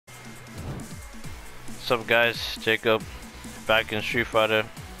What's up guys, Jacob back in Street Fighter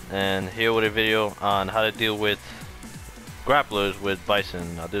and here with a video on how to deal with grapplers with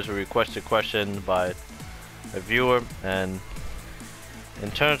Bison. Now there's a requested question by a viewer, and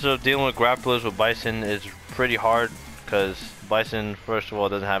in terms of dealing with grapplers with Bison, it's pretty hard because Bison first of all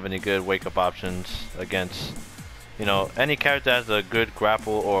doesn't have any good wake up options against, you know, any character that has a good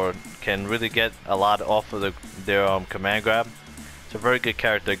grapple or can really get a lot off of their command grab. It's a very good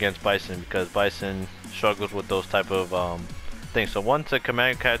character against Bison because Bison struggles with those type of things. So once a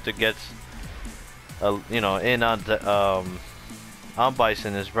command character gets you know, in on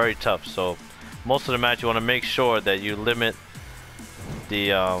Bison, is very tough. So most of the match you want to make sure that you limit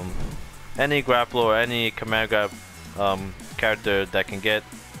the any grappler or any command grab character that can get,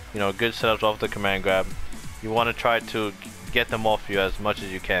 you know, good setups off the command grab. You want to try to get them off you as much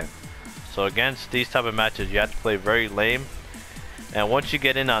as you can. So against these type of matches you have to play very lame, and once you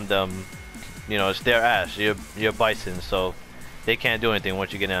get in on them, you know, it's their ass. You're Bison, so they can't do anything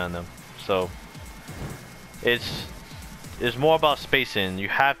once you get in on them. So it's more about spacing. You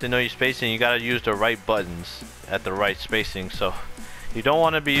have to know your spacing. You gotta use the right buttons at the right spacing. So you don't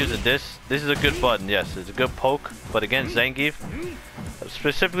want to be using this. This is a good button, yes, it's a good poke, but against Zangief,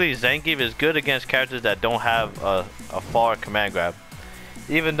 specifically Zangief is good against characters that don't have a far command grab.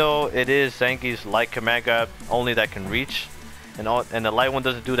 Even though it is Zangief's light command grab only that can reach, and the light one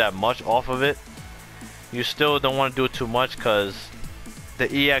doesn't do that much off of it, you still don't want to do it too much because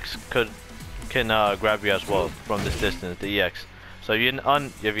the EX can grab you as well from this distance, the EX. So if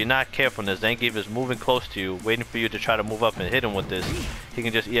you're not careful, and the Zangief is moving close to you, waiting for you to try to move up and hit him with this, he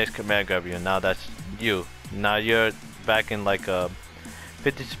can just EX command grab you, and now that's you. Now you're back in like a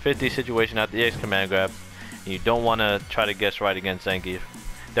 50-50 situation at the EX command grab, and you don't want to try to guess right against Zangief.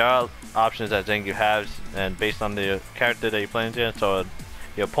 There are options that Zangief has, and based on the character that you're playing against, so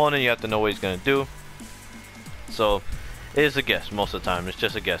your opponent, you have to know what he's going to do. So it is a guess most of the time. It's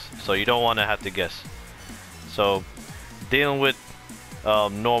just a guess, so you don't want to have to guess. So dealing with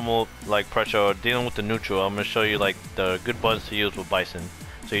normal like pressure or dealing with the neutral, I'm going to show you like the good buttons to use with Bison.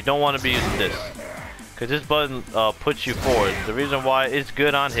 So you don't want to be using this because this button puts you forward. The reason why it's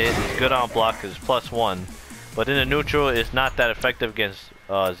good on hit, it's good on block, is +1, but in the neutral it's not that effective against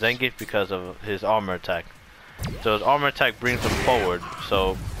Zangief because of his armor attack. So his armor attack brings him forward,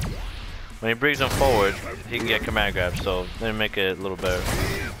 so when he brings him forward he can get command grab. So let me make it a little better.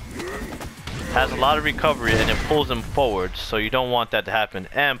 Has a lot of recovery and it pulls him forward, so you don't want that to happen.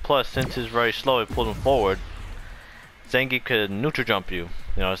 And plus, since it's very slow, it pulls him forward, Zangief could neutral jump you.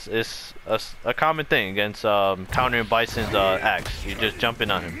 You know, it's a common thing against countering Bison's axe. You just jump in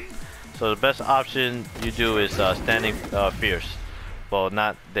on him. So the best option you do is standing fierce. Well,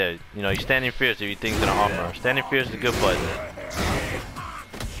 not there. You know, you're standing fierce if you think it's gonna armor. Standing fierce is a good button.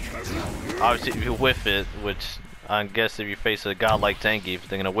 Obviously, if you whiff it, which I guess if you face a god like Zangief,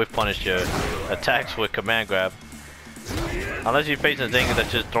 they're gonna whiff punish your attacks with command grab. Unless you're facing Zangief that's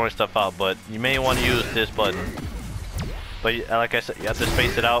just throwing stuff out, but you may want to use this button. But like I said, you have to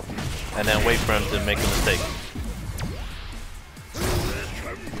space it out and then wait for him to make a mistake.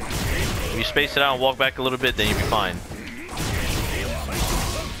 If you space it out and walk back a little bit, then you'll be fine.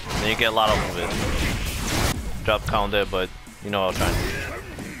 Then you get a lot off of it. Drop count there, but you know what I'm trying to do.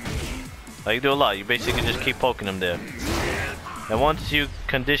 Like, you do a lot. You basically just keep poking him there. And once you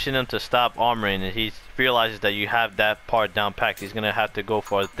condition him to stop armoring and he realizes that you have that part down packed, he's going to have to go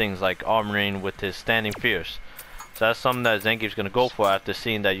for things like armoring with his standing fierce. So that's something that Zangief's going to go for after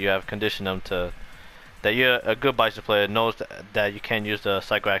seeing that you have conditioned him to, that you're a good Bison player, knows that you can't use the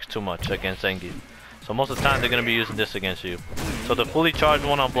Psycho Axe too much against Zangief. So most of the time they're going to be using this against you. So the fully charged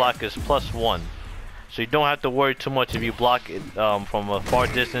one on block is +1. So you don't have to worry too much if you block it from a far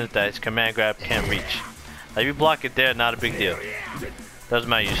distance that his command grab can't reach. Like if you block it there, not a big deal. Doesn't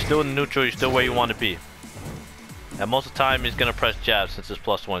matter, you're still in the neutral, you're still where you want to be. And most of the time he's going to press jab since it's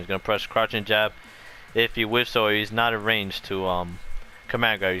 +1. He's going to press crouching jab. If he whiffs or he's not in range to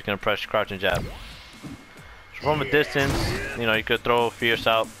command grab, he's going to press crouching jab. So from a distance, you know, you could throw fierce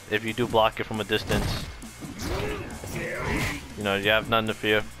out if you do block it from a distance. You know, you have nothing to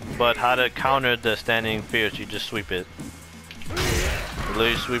fear. But how to counter the standing fierce, you just sweep it. You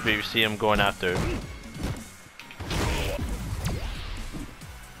literally sweep it, you see him going after it.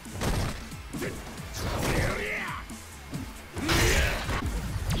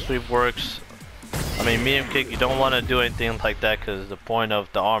 Sweep works. I mean, medium kick, you don't want to do anything like that because the point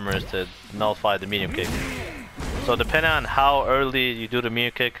of the armor is to nullify the medium kick. So depending on how early you do the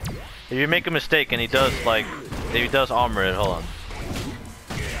medium kick, if you make a mistake and he does like, if he does armor it, hold on.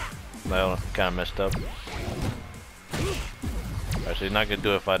 I kind of messed up. Actually, not gonna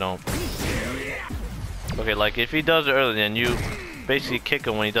do it if I don't. Okay, like if he does it early, then you basically kick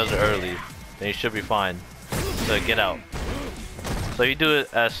him when he does it early. Then you should be fine. So get out. So you do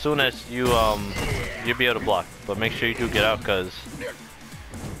it as soon as you'll be able to block. But make sure you do get out, because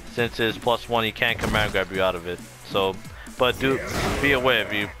since it's +1, he can't command grab you out of it. So, but be aware,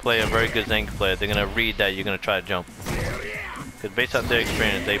 if you play a very good Zangief player, they're gonna read that you're gonna try to jump. Because based on their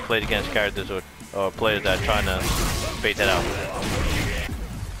experience, they played against characters or players that are trying to bait that out.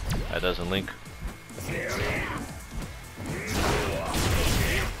 That doesn't link.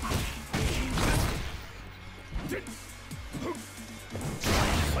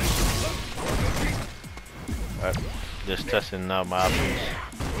 Alright, just testing out my options.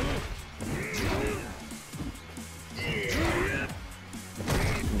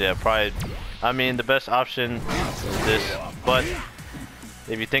 Yeah, probably. I mean, the best option is this, but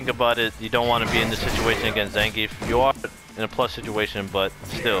if you think about it, you don't want to be in this situation against Zangief. You are in a plus situation, but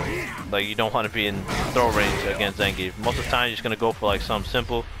still, like, you don't want to be in throw range against Zangief. Most of the time, you're just gonna go for like something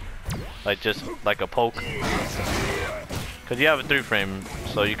simple, like just like a poke, because you have a 3-frame,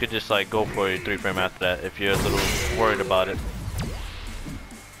 so you could just like go for your 3-frame after that if you're a little worried about it.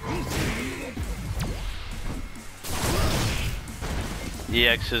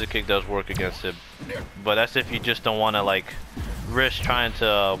 EX scissor kick does work against it, but that's if you just don't want to like risk trying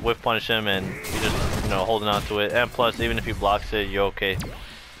to whiff punish him and you just, you know, holding on to it. And plus, even if he blocks it, you're okay.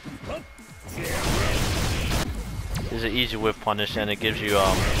 This is an easy whiff punish, and it gives you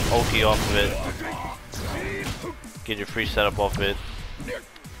Oki off of it. Get your free setup off of it. Yeah,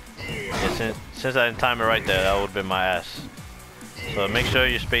 since I didn't time it right there, that would have been my ass. So make sure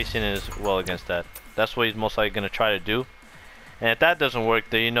your spacing is well against that. That's what he's most likely going to try to do. And if that doesn't work,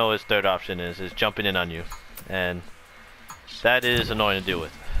 then you know his third option is jumping in on you. And that is annoying to deal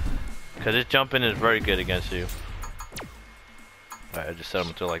with, because his jumping is very good against you. Alright, I just set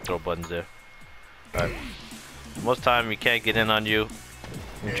him to like throw buttons there. Alright. Most time he can't get in on you,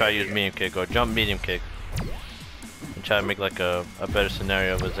 and try to use medium kick or jump medium kick. And try to make like a better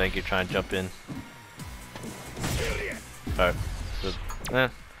scenario of a Zangief trying to jump in. Alright. So,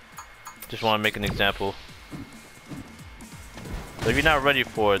 just want to make an example. So if you're not ready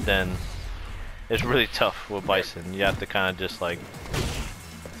for it, then it's really tough with Bison. You have to kind of just like,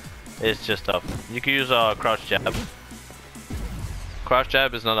 it's just tough. You can use crouch jab. Crouch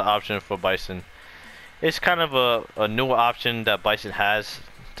jab is another option for Bison. It's kind of a newer option that Bison has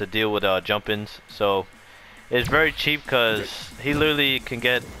to deal with jump-ins. So it's very cheap, because he literally can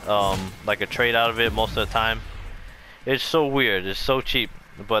get like a trade out of it most of the time. It's so weird. It's so cheap.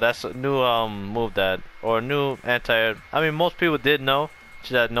 But that's a new move that, or a new anti-air. I mean, most people did know,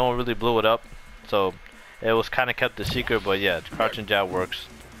 just that no one really blew it up. So it was kind of kept a secret, but yeah, crouching jab works.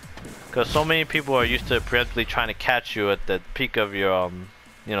 Because so many people are used to preemptively trying to catch you at the peak of your,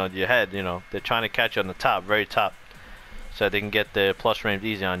 you know, your head. You know, they're trying to catch you on the top, very top, so they can get the plus range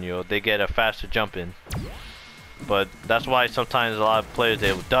easy on you. Or they get a faster jump in. But that's why sometimes a lot of players,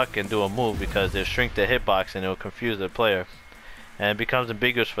 they will duck and do a move, because they'll shrink their hitbox and it will confuse the player. And it becomes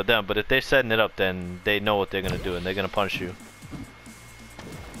ambiguous for them. But if they're setting it up, then they know what they're going to do, and they're going to punish you.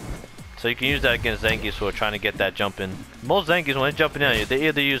 So you can use that against Zangiefs who are trying to get that jump in. Most Zangiefs, when they're jumping in, they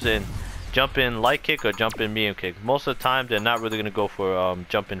either use it jump in light kick or jump in medium kick. Most of the time, they're not really going to go for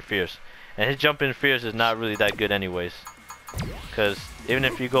jump in fierce. And his jump in fierce is not really that good anyways. Because even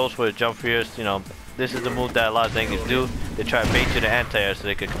if he goes for a jump fierce, you know, this is the move that a lot of Zangiefs do. They try to bait you to anti-air so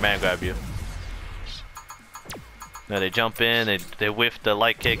they can command grab you. Now they jump in, they whiff the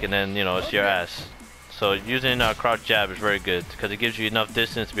light kick, and then, you know, it's your ass. So using crouch jab is very good, because it gives you enough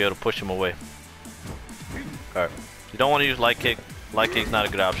distance to be able to push him away. Alright. You don't want to use light kick. Light kick's not a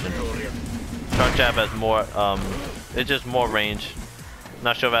good option. Crouch jab has more, it's just more range.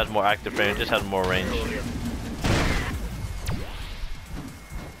 Not sure if it has more active range, it just has more range.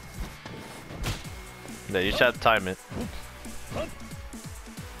 Yeah, you just have to time it.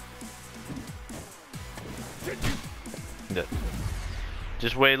 Yeah.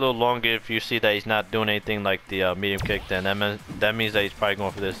 Just wait a little longer. If you see that he's not doing anything like the medium kick, then that means that he's probably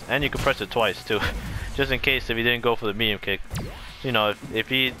going for this. And you can press it twice too, just in case if he didn't go for the medium kick. You know, if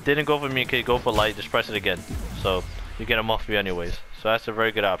he didn't go for the medium kick, go for light, just press it again. So you get him off you anyways. So that's a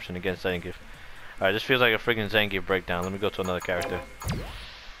very good option against Zangief. Alright, this feels like a freaking Zangief breakdown. Let me go to another character.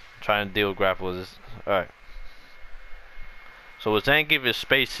 Trying to deal with grapples. Alright. So with Zangief is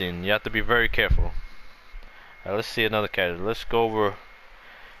spacing, you have to be very careful. Alright, let's see another character. Let's go over.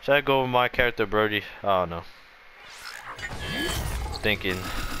 Should I go over my character, Birdie? Oh no. Thinking.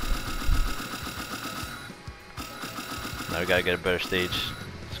 Now we gotta get a better stage.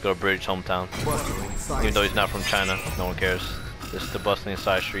 Let's go to Birdie's hometown. Even though he's not from China, no one cares. This is the bustling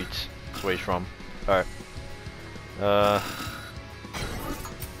side streets. That's where he's from. Alright. M.Bison.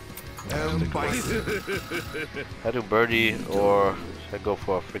 I do birdie or should I go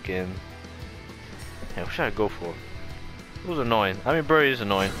for a freaking? Yeah, what should I go for? Who's annoying? I mean, birdie is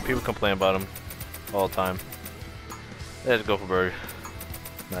annoying. People complain about him all the time. Let's go for birdie.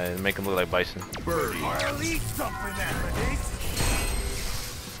 Nice, make him look like Bison. Birdie.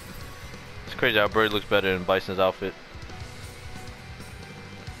 It's crazy how birdie looks better in Bison's outfit.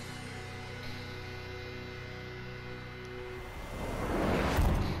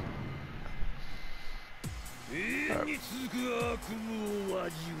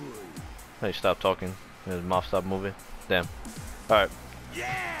 Hey, stop talking. His mouth stopped moving. Damn. Alright.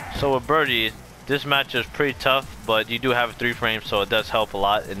 So with birdie, this match is pretty tough, but you do have 3 frames, so it does help a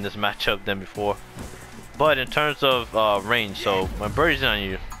lot in this matchup than before. But in terms of range, so when birdie's on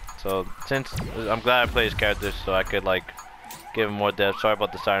you, so since I'm glad I play his character, so I could like give him more depth. Sorry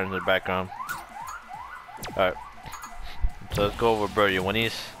about the sirens in the background. Alright. So let's go over birdie.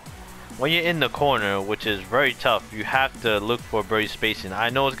 When you're in the corner, which is very tough, you have to look for birdie spacing. I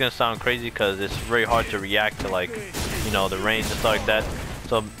know it's gonna sound crazy because it's very hard to react to, like, you know, the range and stuff like that.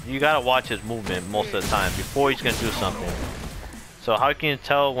 So you gotta watch his movement most of the time before he's gonna do something. So how can you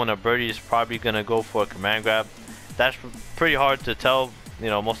tell when a birdie is probably gonna go for a command grab? That's pretty hard to tell, you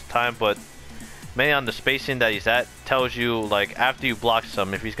know, most of the time, but mainly on the spacing that he's at tells you, like, after you block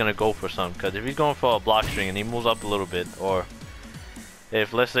some, if he's gonna go for some. Because if he's going for a block string and he moves up a little bit, or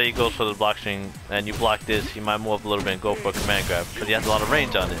if let's say he goes for the block string and you block this, he might move up a little bit and go for a command grab because he has a lot of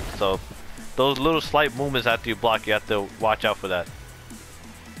range on it. So those little slight movements after you block, you have to watch out for that.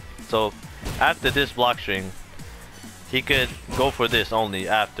 So after this block string, he could go for this only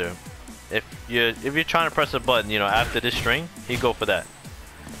after. If you're trying to press a button, you know, after this string, he go for that.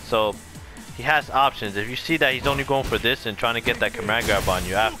 So he has options. If you see that he's only going for this and trying to get that command grab on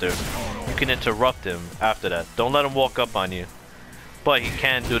you after, you can interrupt him after that. Don't let him walk up on you. But he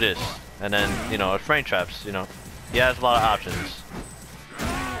can do this, and then, you know, frame traps, you know, he has a lot of options.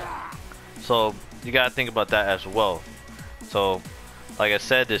 So you gotta think about that as well. So like I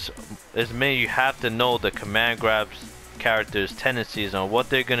said, this means you have to know the command grabs characters' tendencies on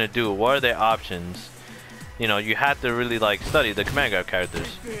what they're gonna do, what are their options. You know, you have to really like study the command grab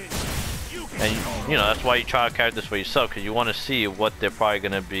characters. And you know, that's why you try out characters for yourself, because you want to see what they're probably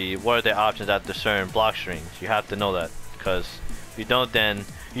gonna be, what are their options after certain block strings. You have to know that, because if you don't, then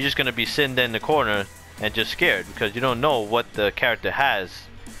you're just gonna be sitting there in the corner and just scared because you don't know what the character has,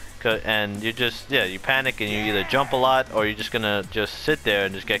 and you just, yeah, you panic and you either jump a lot or you're just gonna just sit there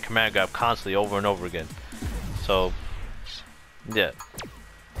and just get command grab constantly over and over again. So yeah,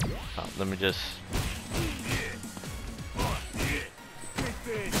 let me just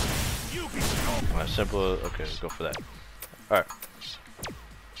simple. Okay, let's go for that. All right.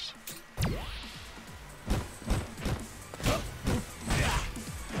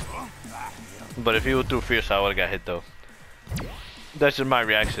 But if he would through fierce, I would have got hit though. That's just my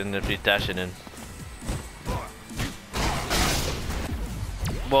reaction if he's dashing in.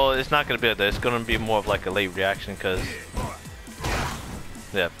 Well, it's not gonna be like that. It's gonna be more of like a late reaction, because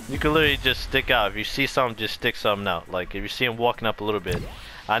yeah, you can literally just stick out. If you see something, just stick something out. Like if you see him walking up a little bit.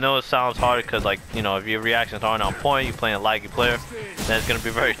 I know it sounds hard because, like, you know, if your reactions aren't on point, you're playing a laggy player, then it's gonna be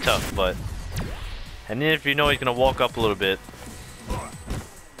very tough. But and then if you know he's gonna walk up a little bit,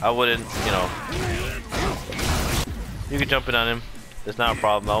 I wouldn't, you know, you can jump in on him. It's not a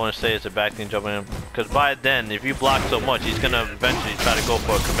problem. I want to say it's a bad thing jumping in, because by then, if you block so much, he's gonna eventually try to go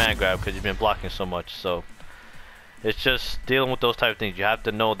for a command grab because you've been blocking so much. So it's just dealing with those type of things. You have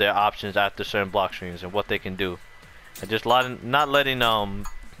to know their options after certain block strings and what they can do, and just not letting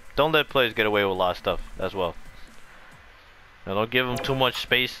don't let players get away with a lot of stuff as well. Now, don't give them too much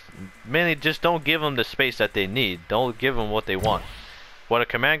space. Mainly, just don't give them the space that they need. Don't give them what they want. What a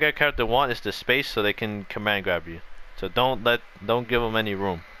command grab character wants is the space so they can command grab you. So don't give them any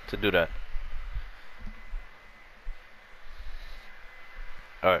room to do that.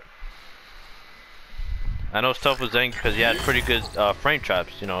 Alright. I know it's tough with Zengi because he has pretty good frame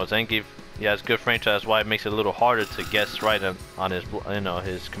traps. You know, Zengi, he has good frame traps. That's why it makes it a little harder to guess right on his, you know,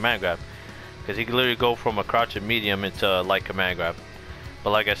 his command grab. Because he can literally go from a crouching medium into light command grab.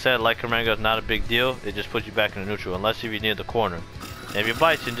 But like I said, light command grab is not a big deal. It just puts you back in the neutral, unless if you're near the corner. And if you're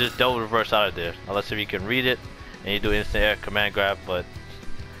Bison, just double reverse out of there, unless if you can read it and you do instant air command grab. But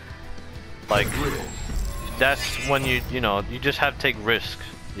like, that's when you know, you just have to take risks.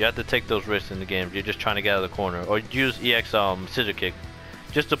 You have to take those risks in the game if you're just trying to get out of the corner, or use EX scissor kick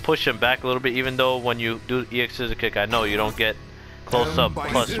just to push him back a little bit. Even though when you do EX scissor kick, I know you don't get close up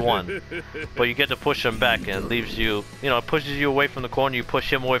 +1, but you get to push him back, and it leaves you, you know, it pushes you away from the corner. You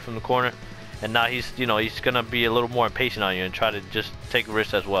push him away from the corner, and now he's, you know, he's gonna be a little more impatient on you and try to just take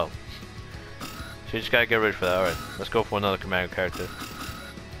risks as well. So you just gotta get ready for that. Alright, let's go for another commander character.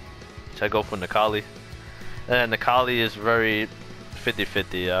 So I go for Necalli. And Necalli is very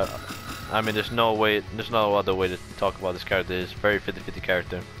 50-50. I mean, there's no other way to talk about this character. It's very 50-50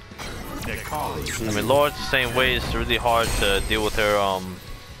 character. I mean, Laura's the same way. It's really hard to deal with her,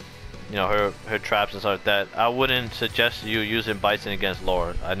 you know, her traps and stuff like that. I wouldn't suggest you using Bison against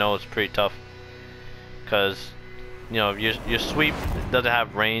Laura. I know it's pretty tough because, you know, your sweep doesn't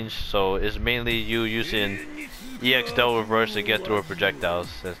have range, so it's mainly you using EX Del Reverse to get through her projectiles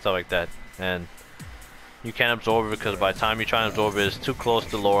and stuff like that. And you can't absorb it because by the time you try and absorb it, it's too close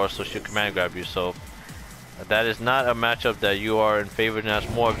to Laura, so she'll command grab you. So that is not a matchup that you are in favor of. That's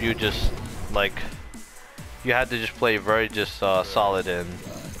more of you just like, you have to just play very just solid and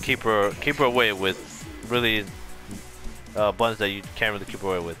keep her away with really buttons that you can't really keep her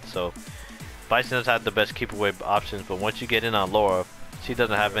away with. So Bison has had the best keep away options, but once you get in on Laura, she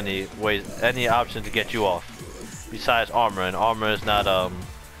doesn't have any option to get you off besides armor, and armor is not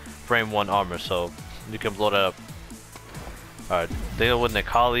frame 1 armor, so you can blow that up. Alright, deal with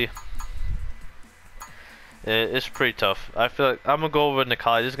Necalli. It's pretty tough. I feel like I'm gonna go over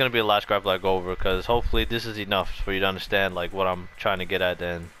Necalli. This is gonna be the last grapple I go over, because hopefully this is enough for you to understand like what I'm trying to get at,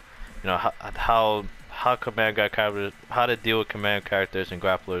 and you know how command guard characters, how to deal with command characters and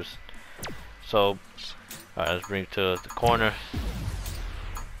grapplers. So alright, let's bring it to the corner.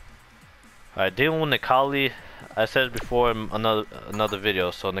 Alright, dealing with Necalli, I said it before in another video.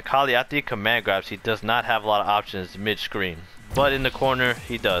 So Necalli, after he command grabs, he does not have a lot of options mid-screen. But in the corner,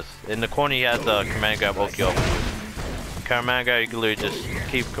 he does. In the corner, he has the command grab Oki off of you. Command grab, you can literally just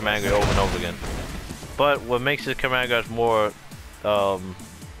keep command grab over and over again. But what makes his command grabs more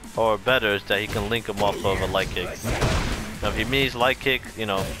or better is that he can link them off of a light kick. Now if he means light kick, you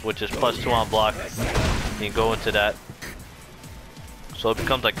know, which is +2 on block, you can go into that. So it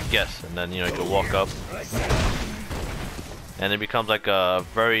becomes like a guess, and then, you know, you can walk up, and it becomes like a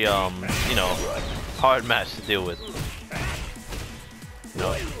very you know, hard match to deal with. You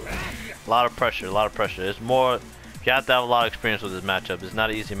know, a lot of pressure. It's more, you have to have a lot of experience with this matchup. It's not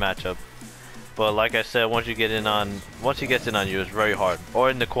an easy matchup, but like I said, once he gets in on you, it's very hard.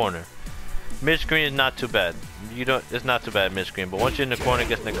 Or in the corner, mid screen is not too bad. It's not too bad mid screen, but once you're in the corner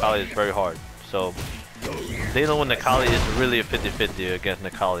against Necalli, it's very hard. So dealing with Necalli is really a 50-50 against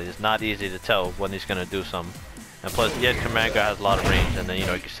Necalli. It's not easy to tell when he's gonna do something. And plus, yes, command guard has a lot of range, and then, you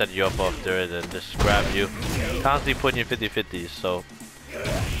know, he can set you up after it and just grab you, constantly putting you 50-50s. So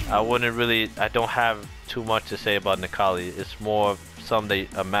I don't have too much to say about Necalli. It's more a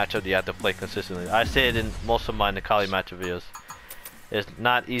matchup that you have to play consistently. I say it in most of my Necalli matchup videos. It's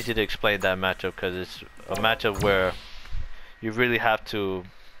not easy to explain that matchup because it's a matchup where you really have to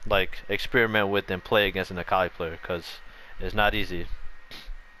like experiment with and play against a Necalli player, because it's not easy.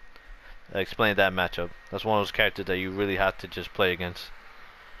 Explain that matchup. That's one of those characters that you really have to just play against.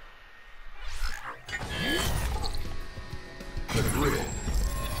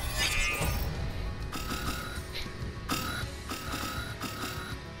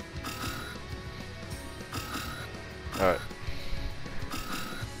 Alright.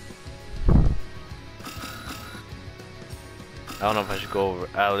 I don't know if I should go over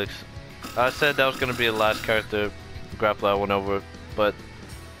Alex. I said that was going to be the last character grappler I went over, but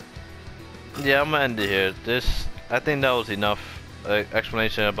yeah, I'm gonna end it here. I think that was enough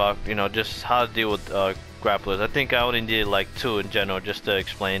explanation about, you know, just how to deal with grapplers. I think I only needed like 2 in general just to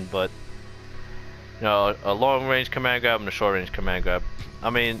explain, but you know, a long range command grab and a short range command grab. I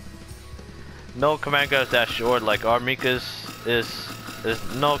mean, no command grab is that short. Like Armika's is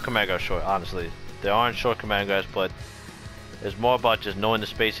no command grab short. Honestly, there aren't short command grabs, but it's more about just knowing the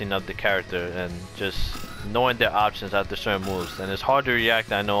spacing of the character and just knowing their options after certain moves. And it's hard to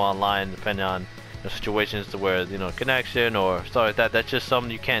react, I know, online, depending on the situations to where, you know, connection or stuff like that. That's just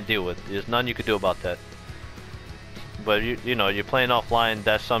something you can't deal with. There's nothing you can do about that. But you know, you're playing offline,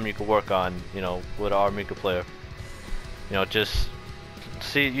 that's something you can work on, you know, with an Armika player. You know, just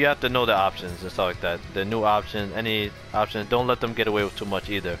see, you have to know the options and stuff like that. The new options, any options, don't let them get away with too much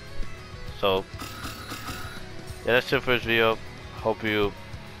either. So yeah, that's it for this video. Hope you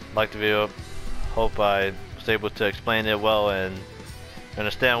liked the video. Hope I was able to explain it well and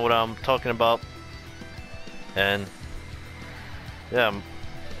understand what I'm talking about. And yeah,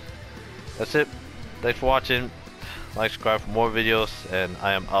 that's it. Thanks for watching. Like, subscribe for more videos, and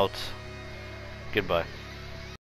I am out. Goodbye.